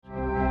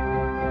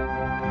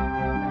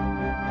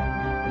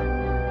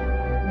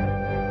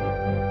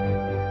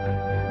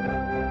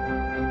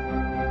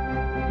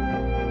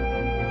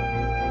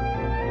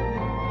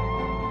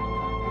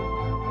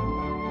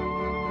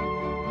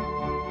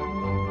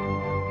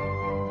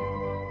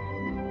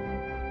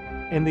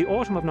In the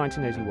autumn of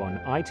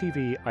 1981,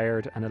 ITV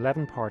aired an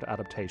 11-part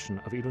adaptation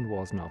of Evelyn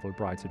Waugh's novel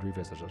Brideshead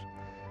Revisited.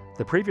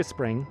 The previous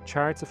spring,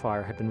 Chariots of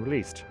Fire had been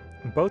released.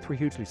 Both were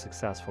hugely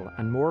successful,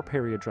 and more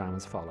period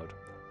dramas followed.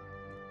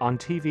 On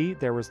TV,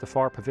 there was The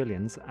Four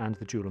Pavilions and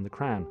The Jewel and the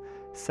Crown,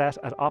 set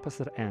at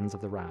opposite ends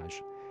of the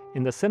Raj.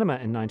 In the cinema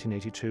in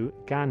 1982,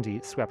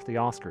 Gandhi swept the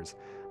Oscars,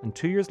 and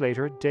 2 years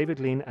later, David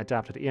Lean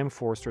adapted E.M.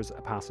 Forster's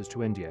A Passage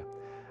to India.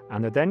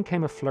 And there then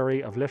came a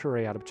flurry of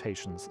literary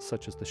adaptations,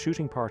 such as The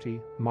Shooting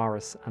Party,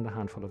 Morris, and A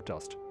Handful of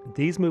Dust.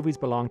 These movies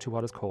belong to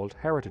what is called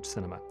heritage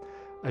cinema,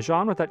 a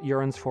genre that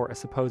yearns for a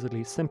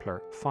supposedly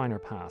simpler, finer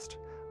past,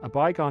 a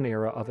bygone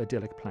era of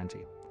idyllic plenty.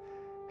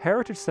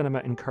 Heritage cinema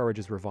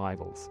encourages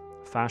revivals,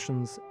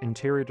 fashions,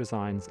 interior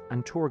designs,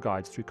 and tour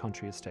guides through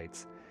country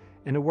estates.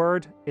 In a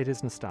word, it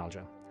is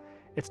nostalgia.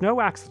 It's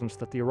no accident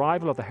that the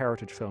arrival of the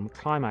heritage film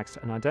climaxed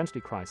an identity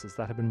crisis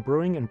that had been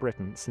brewing in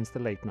Britain since the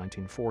late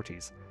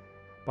 1940s.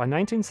 By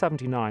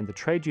 1979, the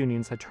trade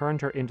unions had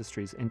turned her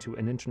industries into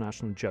an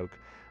international joke,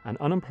 and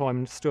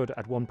unemployment stood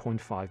at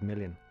 1.5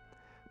 million.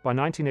 By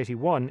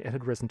 1981, it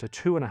had risen to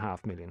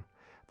 2.5 million.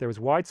 There was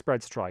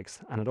widespread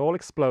strikes, and it all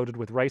exploded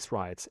with race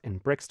riots in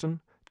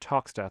Brixton,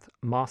 Toxteth,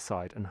 Moss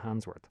Side, and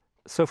Handsworth.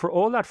 So for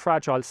all that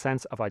fragile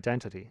sense of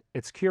identity,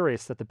 it's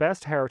curious that the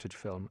best heritage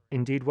film,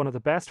 indeed one of the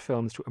best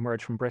films to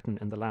emerge from Britain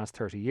in the last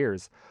 30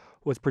 years,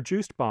 was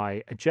produced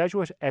by a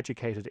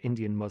Jesuit-educated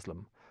Indian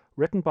Muslim,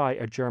 written by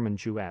a German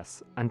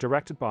Jewess, and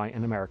directed by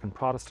an American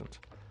Protestant.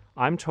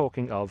 I'm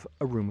talking of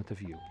A Room with a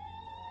View.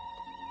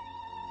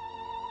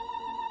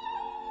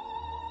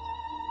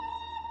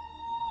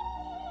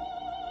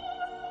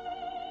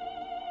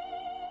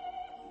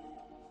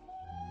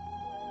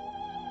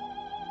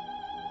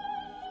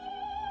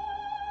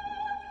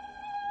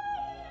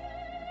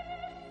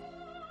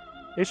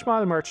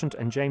 Ishmael Merchant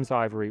and James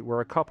Ivory were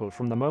a couple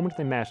from the moment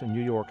they met in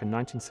New York in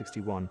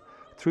 1961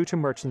 through to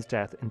Merchant's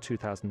death in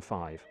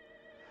 2005.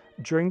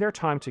 During their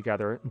time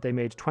together, they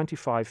made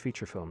 25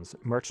 feature films,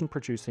 Merchant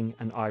producing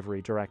and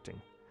Ivory directing.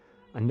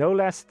 And no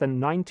less than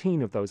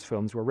 19 of those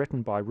films were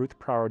written by Ruth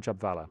Prowar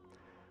Jabvala.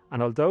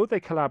 And although they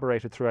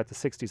collaborated throughout the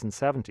 60s and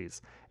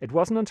 70s, it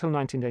wasn't until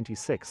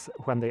 1986,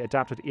 when they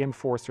adapted E.M.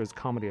 Forster's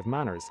Comedy of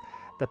Manners,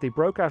 that they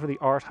broke out of the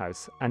art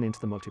house and into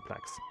the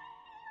multiplex.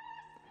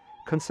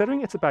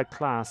 Considering it's about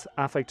class,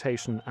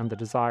 affectation, and the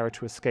desire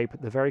to escape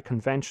the very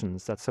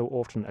conventions that so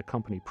often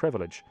accompany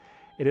privilege,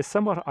 it is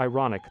somewhat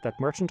ironic that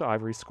Merchant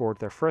Ivory scored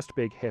their first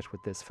big hit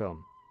with this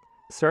film.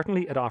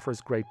 Certainly it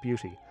offers great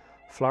beauty,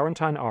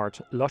 Florentine art,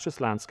 luscious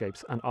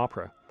landscapes, and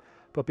opera.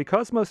 But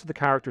because most of the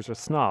characters are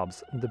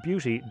snobs, the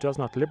beauty does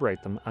not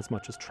liberate them as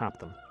much as trap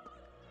them.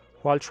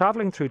 While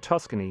travelling through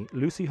Tuscany,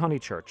 Lucy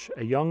Honeychurch,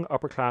 a young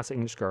upper-class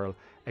English girl,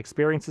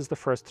 experiences the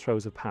first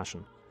throes of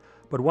passion.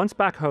 But once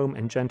back home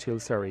in genteel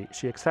Surrey,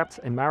 she accepts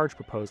a marriage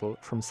proposal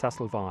from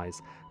Cecil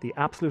Vyse, the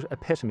absolute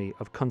epitome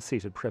of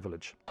conceited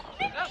privilege.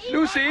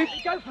 Lucy!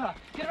 Go for her!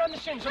 Get around the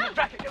shins of the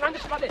bracket, get around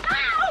this like this!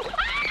 Ow!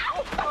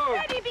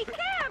 Ow! Freddie, be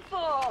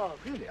careful!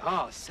 Really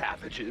are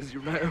savages,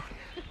 you know.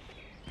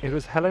 It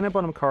was Helena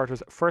Bonham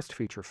Carter's first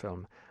feature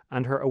film,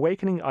 and her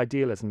awakening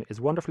idealism is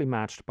wonderfully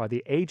matched by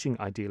the ageing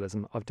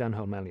idealism of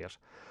Denholm Elliott.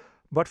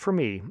 But for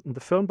me, the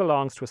film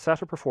belongs to a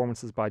set of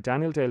performances by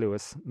Daniel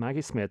Day-Lewis,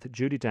 Maggie Smith,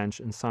 Judi Dench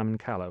and Simon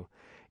Callow,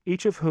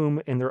 each of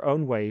whom in their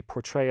own way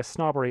portray a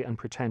snobbery and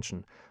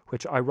pretension,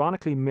 which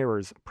ironically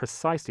mirrors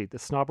precisely the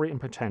snobbery and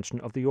pretension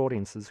of the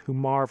audiences who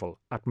marvel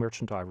at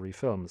Merchant Ivory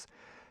films.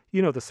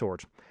 You know the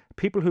sort.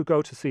 People who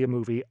go to see a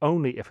movie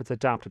only if it's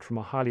adapted from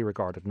a highly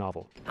regarded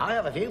novel. I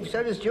have a view,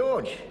 so does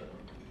George.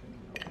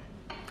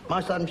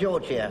 My son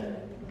George here.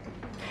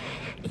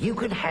 You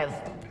could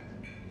have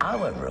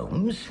our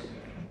rooms,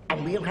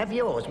 and we'll have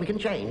yours. We can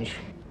change.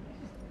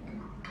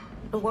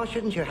 But why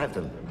shouldn't you have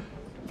them?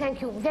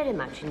 Thank you very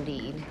much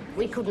indeed.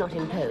 We could not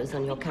impose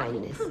on your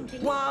kindness.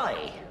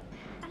 Why?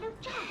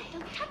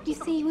 You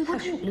see, we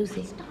wouldn't,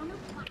 Lucy.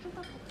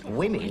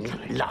 Women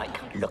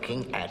like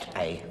looking at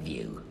a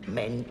view.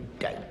 Men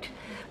don't.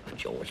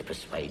 George,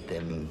 persuade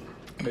them.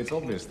 It's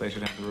obvious they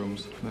should have the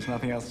rooms. There's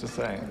nothing else to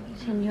say.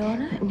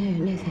 Signora?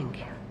 No, thank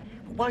you.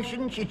 Why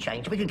shouldn't you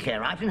change? We can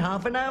clear out in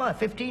half an hour,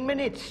 15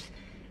 minutes.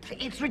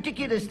 It's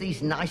ridiculous,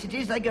 these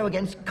niceties. They go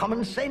against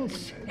common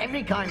sense.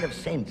 Every kind of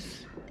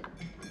sense.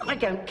 I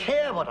don't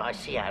care what I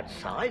see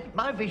outside.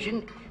 My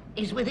vision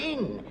is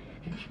within.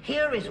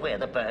 Here is where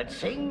the birds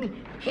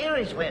sing. Here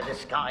is where the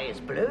sky is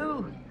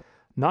blue.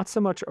 Not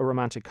so much a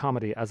romantic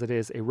comedy as it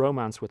is a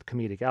romance with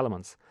comedic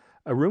elements.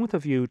 A Room with a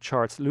View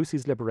charts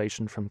Lucy's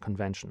liberation from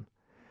convention.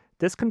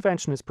 This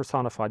convention is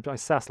personified by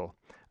Cecil,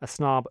 a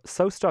snob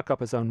so stuck up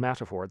his own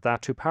metaphor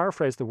that, to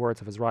paraphrase the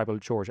words of his rival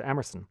George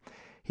Emerson,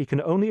 he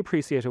can only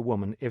appreciate a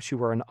woman if she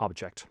were an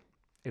object.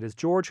 It is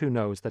George who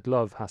knows that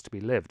love has to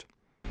be lived.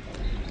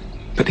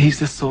 But he's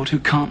the sort who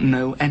can't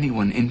know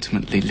anyone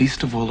intimately,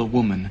 least of all a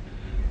woman.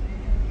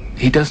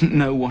 He doesn't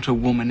know what a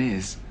woman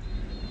is.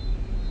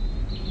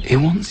 He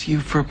wants you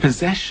for a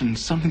possession,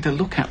 something to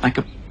look at like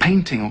a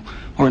painting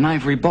or an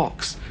ivory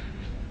box.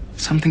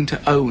 Something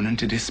to own and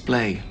to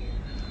display.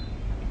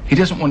 He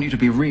doesn't want you to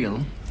be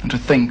real. and to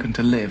think and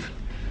to live.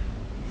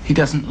 He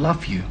doesn't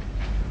love you.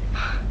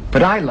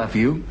 But I love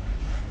you.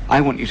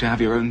 I want you to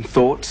have your own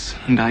thoughts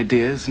and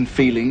ideas and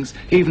feelings,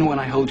 even when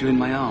I hold you in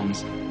my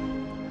arms.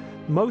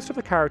 Most of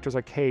the characters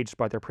are caged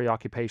by their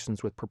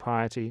preoccupations with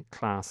propriety,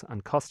 class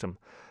and custom,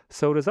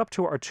 so it is up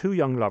to our two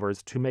young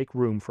lovers to make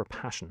room for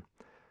passion.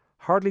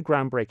 Hardly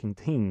groundbreaking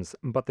themes,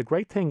 but the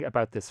great thing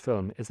about this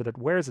film is that it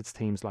wears its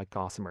themes like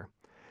gossamer.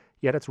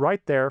 Yet it's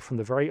right there from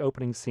the very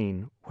opening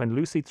scene, when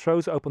Lucy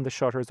throws open the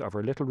shutters of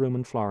her little room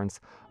in Florence,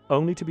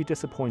 only to be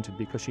disappointed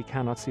because she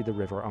cannot see the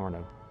River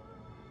Arno.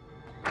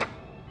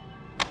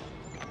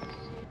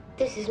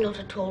 This is not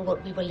at all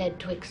what we were led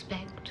to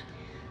expect.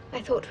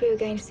 I thought we were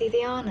going to see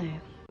the Arno.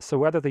 So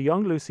whether the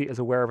young Lucy is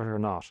aware of it or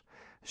not,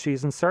 she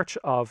is in search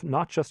of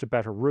not just a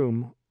better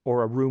room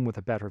or a room with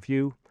a better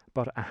view,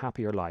 but a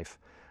happier life.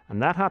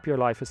 And that happier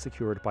life is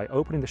secured by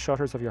opening the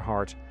shutters of your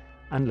heart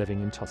and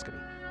living in Tuscany.